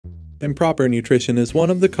Improper nutrition is one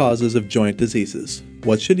of the causes of joint diseases.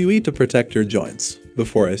 What should you eat to protect your joints?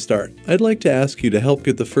 Before I start, I'd like to ask you to help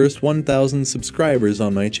get the first 1,000 subscribers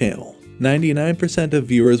on my channel. 99% of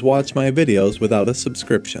viewers watch my videos without a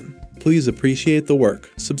subscription. Please appreciate the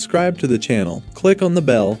work, subscribe to the channel, click on the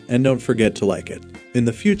bell, and don't forget to like it. In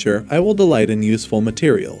the future, I will delight in useful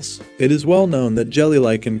materials. It is well known that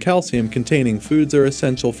jelly-like and calcium-containing foods are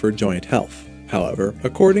essential for joint health. However,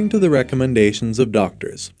 according to the recommendations of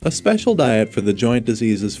doctors, a special diet for the joint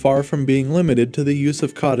disease is far from being limited to the use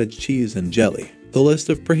of cottage cheese and jelly. The list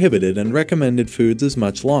of prohibited and recommended foods is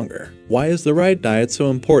much longer. Why is the right diet so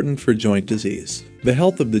important for joint disease? The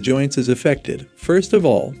health of the joints is affected, first of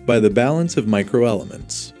all, by the balance of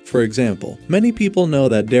microelements. For example, many people know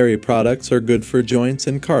that dairy products are good for joints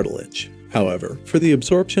and cartilage. However, for the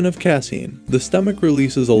absorption of casein, the stomach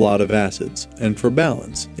releases a lot of acids, and for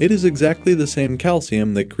balance, it is exactly the same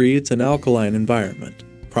calcium that creates an alkaline environment.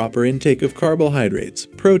 Proper intake of carbohydrates,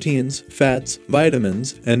 proteins, fats,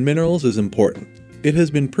 vitamins, and minerals is important. It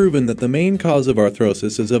has been proven that the main cause of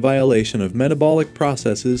arthrosis is a violation of metabolic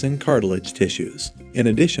processes in cartilage tissues. In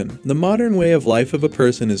addition, the modern way of life of a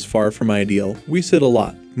person is far from ideal. We sit a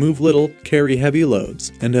lot, move little, carry heavy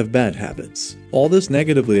loads, and have bad habits. All this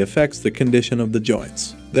negatively affects the condition of the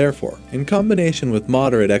joints. Therefore, in combination with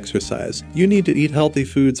moderate exercise, you need to eat healthy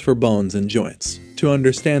foods for bones and joints. To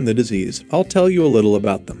understand the disease, I'll tell you a little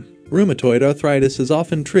about them. Rheumatoid arthritis is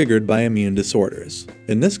often triggered by immune disorders.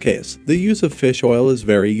 In this case, the use of fish oil is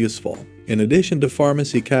very useful. In addition to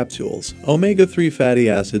pharmacy capsules, omega-3 fatty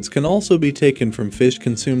acids can also be taken from fish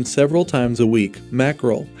consumed several times a week: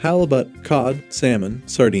 mackerel, halibut, cod, salmon,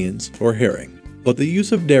 sardines, or herring. But the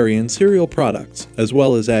use of dairy and cereal products, as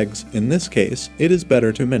well as eggs, in this case, it is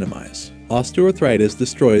better to minimize. Osteoarthritis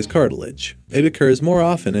destroys cartilage. It occurs more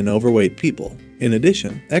often in overweight people. In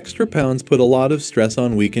addition, extra pounds put a lot of stress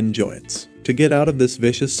on weakened joints. To get out of this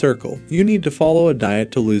vicious circle, you need to follow a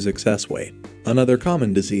diet to lose excess weight. Another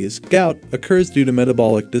common disease, gout, occurs due to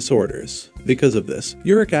metabolic disorders. Because of this,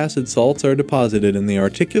 uric acid salts are deposited in the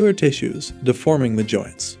articular tissues, deforming the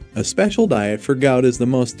joints. A special diet for gout is the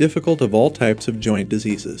most difficult of all types of joint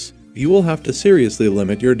diseases. You will have to seriously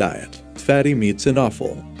limit your diet. Fatty meats and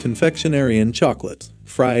offal, confectionery and chocolate,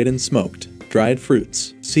 fried and smoked, dried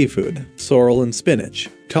fruits, seafood, sorrel and spinach,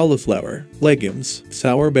 cauliflower, legumes,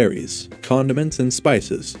 sour berries, condiments and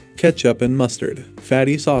spices, ketchup and mustard,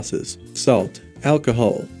 fatty sauces, salt,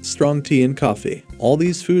 alcohol, strong tea and coffee. All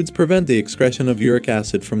these foods prevent the excretion of uric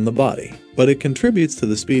acid from the body, but it contributes to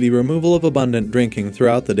the speedy removal of abundant drinking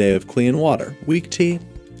throughout the day of clean water, weak tea,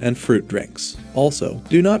 and fruit drinks. Also,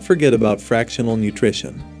 do not forget about fractional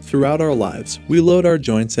nutrition. Throughout our lives, we load our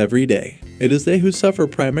joints every day. It is they who suffer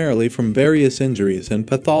primarily from various injuries and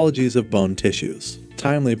pathologies of bone tissues.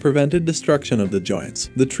 Timely prevented destruction of the joints,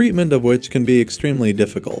 the treatment of which can be extremely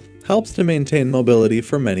difficult, helps to maintain mobility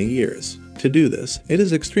for many years. To do this, it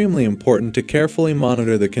is extremely important to carefully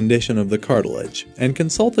monitor the condition of the cartilage and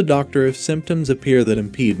consult a doctor if symptoms appear that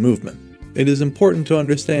impede movement. It is important to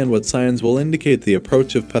understand what signs will indicate the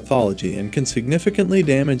approach of pathology and can significantly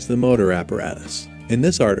damage the motor apparatus. In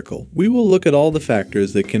this article, we will look at all the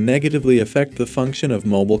factors that can negatively affect the function of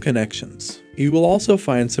mobile connections. You will also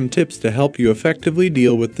find some tips to help you effectively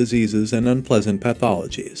deal with diseases and unpleasant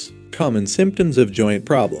pathologies. Common symptoms of joint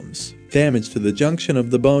problems. Damage to the junction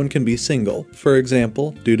of the bone can be single, for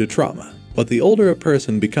example, due to trauma. But the older a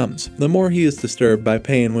person becomes, the more he is disturbed by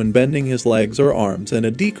pain when bending his legs or arms and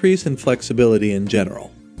a decrease in flexibility in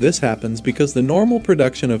general. This happens because the normal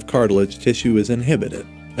production of cartilage tissue is inhibited.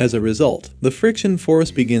 As a result, the friction force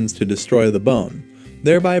begins to destroy the bone,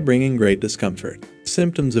 thereby bringing great discomfort.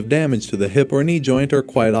 Symptoms of damage to the hip or knee joint are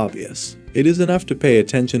quite obvious. It is enough to pay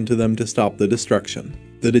attention to them to stop the destruction.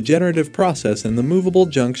 The degenerative process in the movable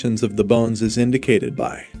junctions of the bones is indicated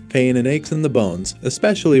by pain and aches in the bones,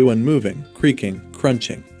 especially when moving, creaking,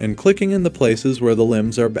 crunching, and clicking in the places where the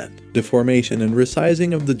limbs are bent. Deformation and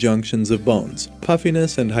resizing of the junctions of bones,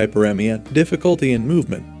 puffiness and hyperemia, difficulty in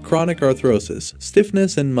movement, chronic arthrosis,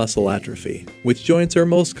 stiffness and muscle atrophy. Which joints are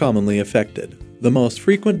most commonly affected? The most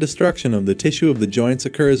frequent destruction of the tissue of the joints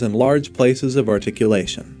occurs in large places of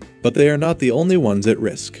articulation. But they are not the only ones at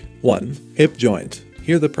risk. 1. Hip joint.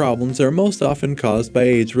 Here the problems are most often caused by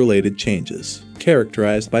age-related changes,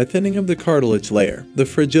 characterized by thinning of the cartilage layer, the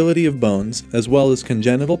fragility of bones, as well as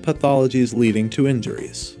congenital pathologies leading to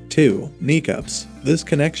injuries. 2. Kneecaps. This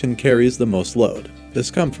connection carries the most load.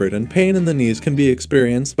 Discomfort and pain in the knees can be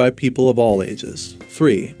experienced by people of all ages.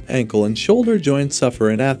 3. Ankle and shoulder joints suffer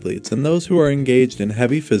in athletes and those who are engaged in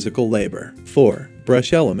heavy physical labor. 4.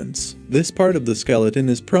 Brush elements. This part of the skeleton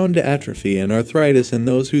is prone to atrophy and arthritis in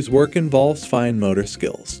those whose work involves fine motor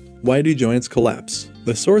skills. Why do joints collapse?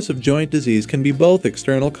 The source of joint disease can be both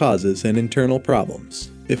external causes and internal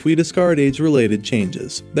problems. If we discard age-related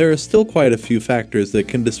changes, there are still quite a few factors that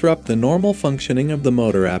can disrupt the normal functioning of the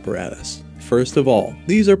motor apparatus. First of all,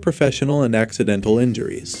 these are professional and accidental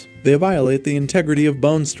injuries. They violate the integrity of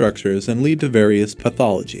bone structures and lead to various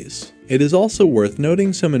pathologies. It is also worth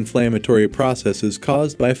noting some inflammatory processes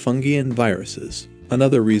caused by fungi and viruses.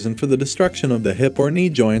 Another reason for the destruction of the hip or knee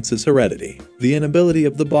joints is heredity. The inability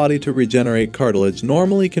of the body to regenerate cartilage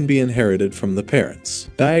normally can be inherited from the parents.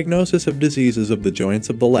 Diagnosis of diseases of the joints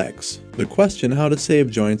of the legs. The question how to save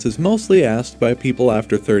joints is mostly asked by people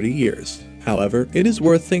after 30 years. However, it is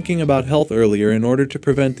worth thinking about health earlier in order to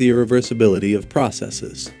prevent the irreversibility of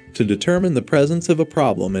processes. To determine the presence of a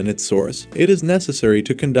problem and its source, it is necessary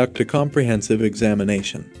to conduct a comprehensive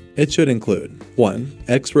examination. It should include 1.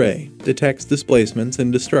 X-ray detects displacements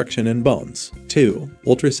and destruction in bones. 2.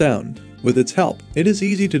 Ultrasound. With its help, it is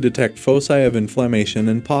easy to detect foci of inflammation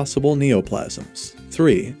and possible neoplasms.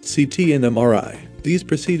 3. CT and MRI. These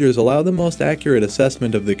procedures allow the most accurate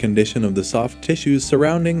assessment of the condition of the soft tissues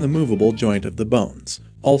surrounding the movable joint of the bones.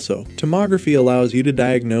 Also, tomography allows you to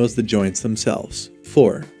diagnose the joints themselves.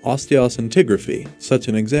 4. Osteoscintigraphy. Such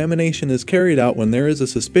an examination is carried out when there is a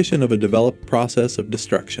suspicion of a developed process of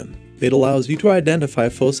destruction. It allows you to identify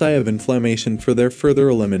foci of inflammation for their further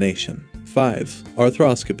elimination. 5.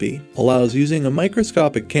 Arthroscopy allows using a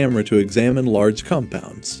microscopic camera to examine large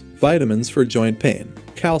compounds. Vitamins for joint pain.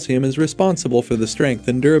 Calcium is responsible for the strength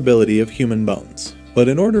and durability of human bones. But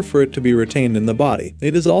in order for it to be retained in the body,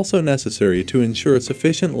 it is also necessary to ensure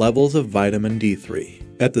sufficient levels of vitamin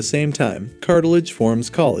D3. At the same time, cartilage forms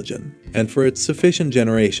collagen, and for its sufficient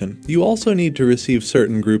generation, you also need to receive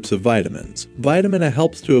certain groups of vitamins. Vitamin A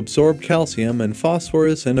helps to absorb calcium and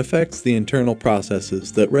phosphorus and affects the internal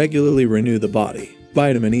processes that regularly renew the body.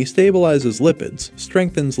 Vitamin E stabilizes lipids,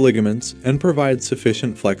 strengthens ligaments, and provides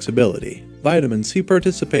sufficient flexibility. Vitamin C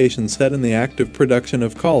participation set in the active production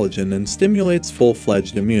of collagen and stimulates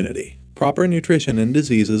full-fledged immunity. Proper nutrition in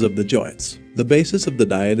diseases of the joints. The basis of the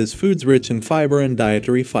diet is foods rich in fiber and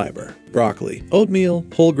dietary fiber. Broccoli, oatmeal,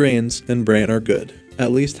 whole grains, and bran are good.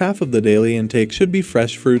 At least half of the daily intake should be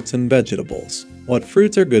fresh fruits and vegetables. What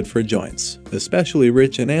fruits are good for joints? Especially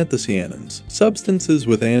rich in anthocyanins, substances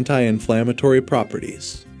with anti-inflammatory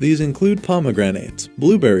properties. These include pomegranates,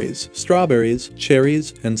 blueberries, strawberries,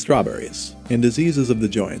 cherries, and strawberries. In diseases of the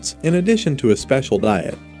joints, in addition to a special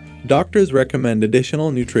diet, doctors recommend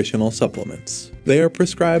additional nutritional supplements. They are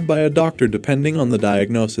prescribed by a doctor depending on the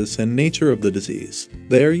diagnosis and nature of the disease.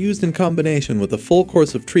 They are used in combination with a full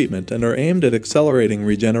course of treatment and are aimed at accelerating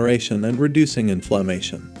regeneration and reducing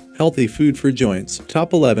inflammation. Healthy food for joints.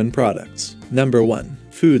 Top 11 products. Number 1.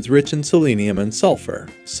 Foods rich in selenium and sulfur.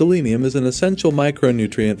 Selenium is an essential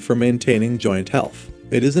micronutrient for maintaining joint health.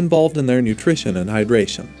 It is involved in their nutrition and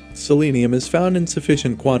hydration. Selenium is found in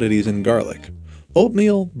sufficient quantities in garlic,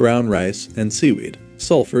 oatmeal, brown rice, and seaweed.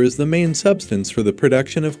 Sulfur is the main substance for the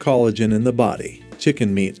production of collagen in the body.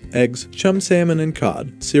 Chicken meat, eggs, chum salmon and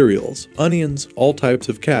cod, cereals, onions, all types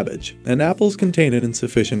of cabbage, and apples contain it in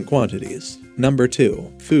sufficient quantities. Number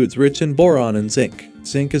 2. Foods rich in boron and zinc.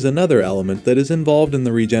 Zinc is another element that is involved in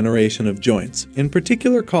the regeneration of joints, in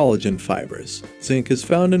particular collagen fibers. Zinc is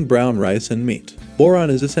found in brown rice and meat. Boron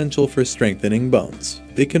is essential for strengthening bones.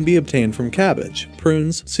 It can be obtained from cabbage,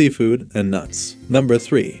 prunes, seafood, and nuts. Number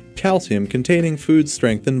 3. Calcium containing foods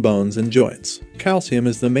strengthen bones and joints. Calcium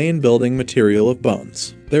is the main building material of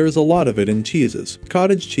bones. There is a lot of it in cheeses,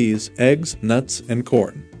 cottage cheese, eggs, nuts, and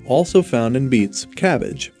corn. Also found in beets,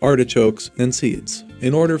 cabbage, artichokes, and seeds.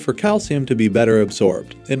 In order for calcium to be better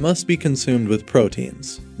absorbed, it must be consumed with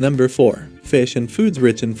proteins. Number 4. Fish and foods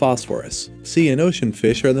rich in phosphorus. Sea and ocean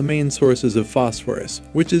fish are the main sources of phosphorus,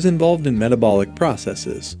 which is involved in metabolic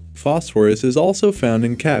processes. Phosphorus is also found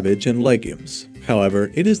in cabbage and legumes.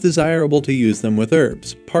 However, it is desirable to use them with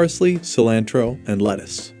herbs, parsley, cilantro, and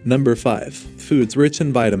lettuce. Number 5. Foods rich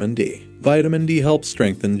in vitamin D. Vitamin D helps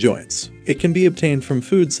strengthen joints. It can be obtained from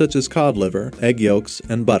foods such as cod liver, egg yolks,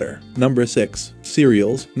 and butter. Number 6.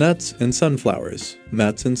 Cereals, nuts, and sunflowers.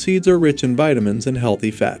 Nuts and seeds are rich in vitamins and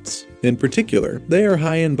healthy fats. In particular, they are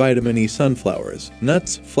high in vitamin E. Sunflowers,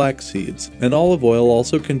 nuts, flax seeds, and olive oil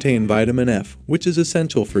also contain vitamin F, which is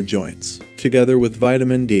essential for joints. Together with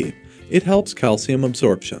vitamin D, it helps calcium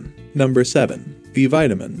absorption. Number 7. B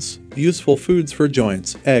vitamins. Useful foods for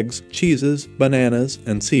joints: eggs, cheeses, bananas,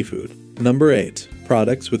 and seafood. Number 8.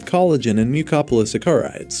 Products with collagen and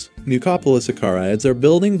mucopolysaccharides. Mucopolysaccharides are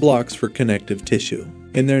building blocks for connective tissue.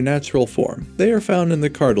 In their natural form, they are found in the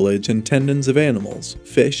cartilage and tendons of animals,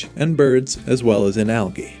 fish, and birds, as well as in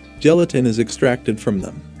algae. Gelatin is extracted from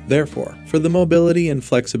them. Therefore, for the mobility and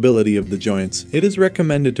flexibility of the joints, it is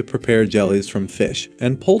recommended to prepare jellies from fish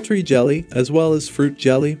and poultry jelly, as well as fruit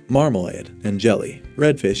jelly, marmalade, and jelly.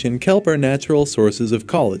 Redfish and kelp are natural sources of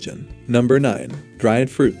collagen. Number 9. Dried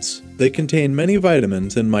fruits. They contain many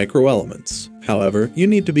vitamins and microelements. However, you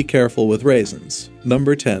need to be careful with raisins.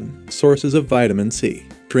 Number 10. Sources of vitamin C.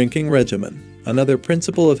 Drinking regimen. Another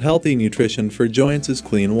principle of healthy nutrition for joints is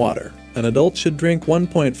clean water. An adult should drink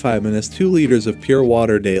 1.5 to 2 liters of pure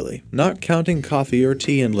water daily, not counting coffee or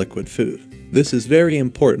tea and liquid food. This is very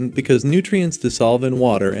important because nutrients dissolve in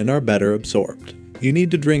water and are better absorbed. You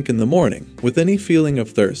need to drink in the morning, with any feeling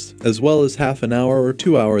of thirst, as well as half an hour or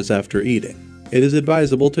 2 hours after eating. It is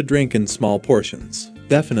advisable to drink in small portions.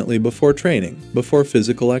 Definitely before training, before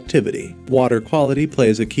physical activity. Water quality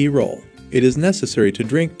plays a key role. It is necessary to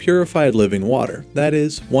drink purified living water, that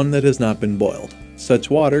is, one that has not been boiled. Such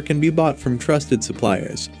water can be bought from trusted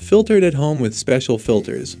suppliers, filtered at home with special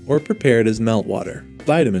filters, or prepared as meltwater.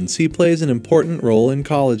 Vitamin C plays an important role in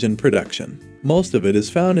collagen production. Most of it is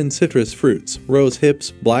found in citrus fruits, rose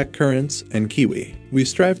hips, black currants, and kiwi. We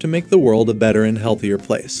strive to make the world a better and healthier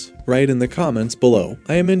place. Write in the comments below.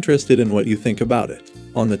 I am interested in what you think about it.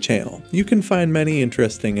 On the channel, you can find many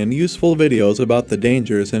interesting and useful videos about the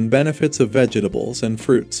dangers and benefits of vegetables and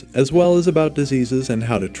fruits, as well as about diseases and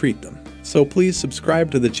how to treat them. So please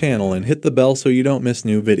subscribe to the channel and hit the bell so you don't miss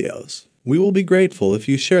new videos. We will be grateful if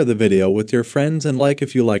you share the video with your friends and like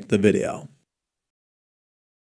if you liked the video.